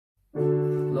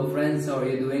Hello friends, how are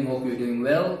you doing? Hope you're doing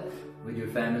well with your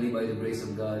family by the grace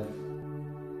of God.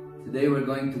 Today we're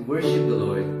going to worship the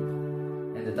Lord,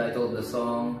 and the title of the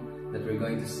song that we're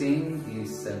going to sing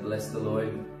is Bless the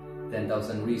Lord,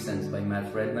 10,000 Reasons by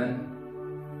Matt Redman.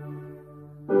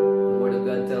 The Word of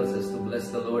God tells us to bless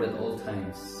the Lord at all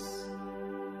times,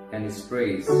 and His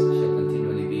praise shall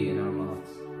continually be in our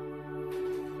mouths.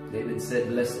 David said,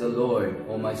 "Bless the Lord,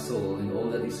 O my soul, and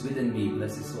all that is within me,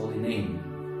 bless His holy name.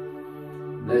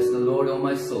 Bless the Lord, O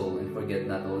my soul, and forget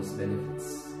not all His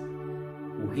benefits,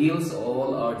 who heals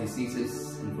all our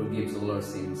diseases and forgives all our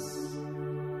sins,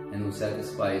 and who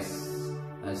satisfies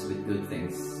us with good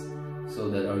things, so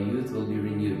that our youth will be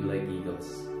renewed like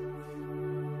eagles."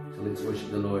 So let's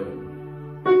worship the Lord.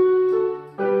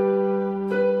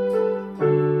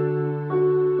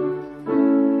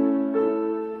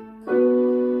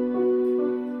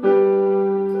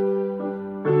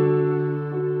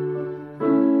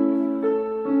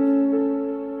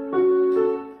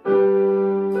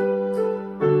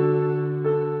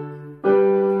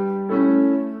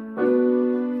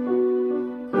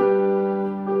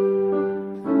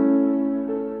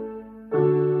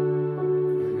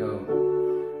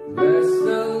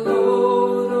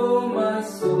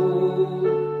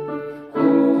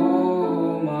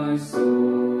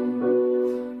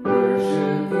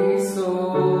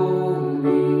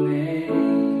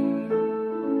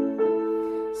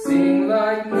 Sing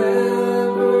like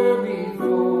never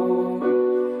before.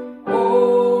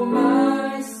 Oh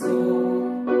my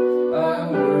soul, I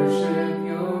worship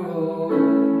your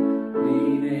holy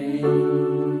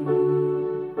name.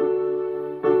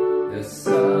 The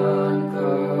sun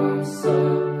comes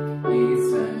up, it's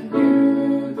a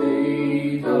new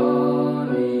day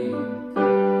dawning.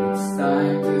 It's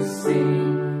time to sing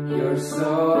your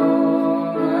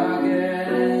song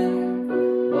again.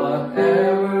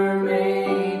 Whatever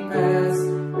may pass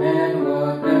and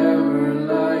whatever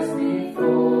lies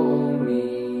before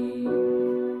me,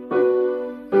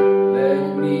 let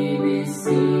me be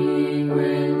singing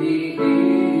when the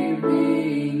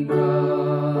evening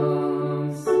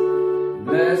comes.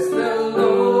 Bless the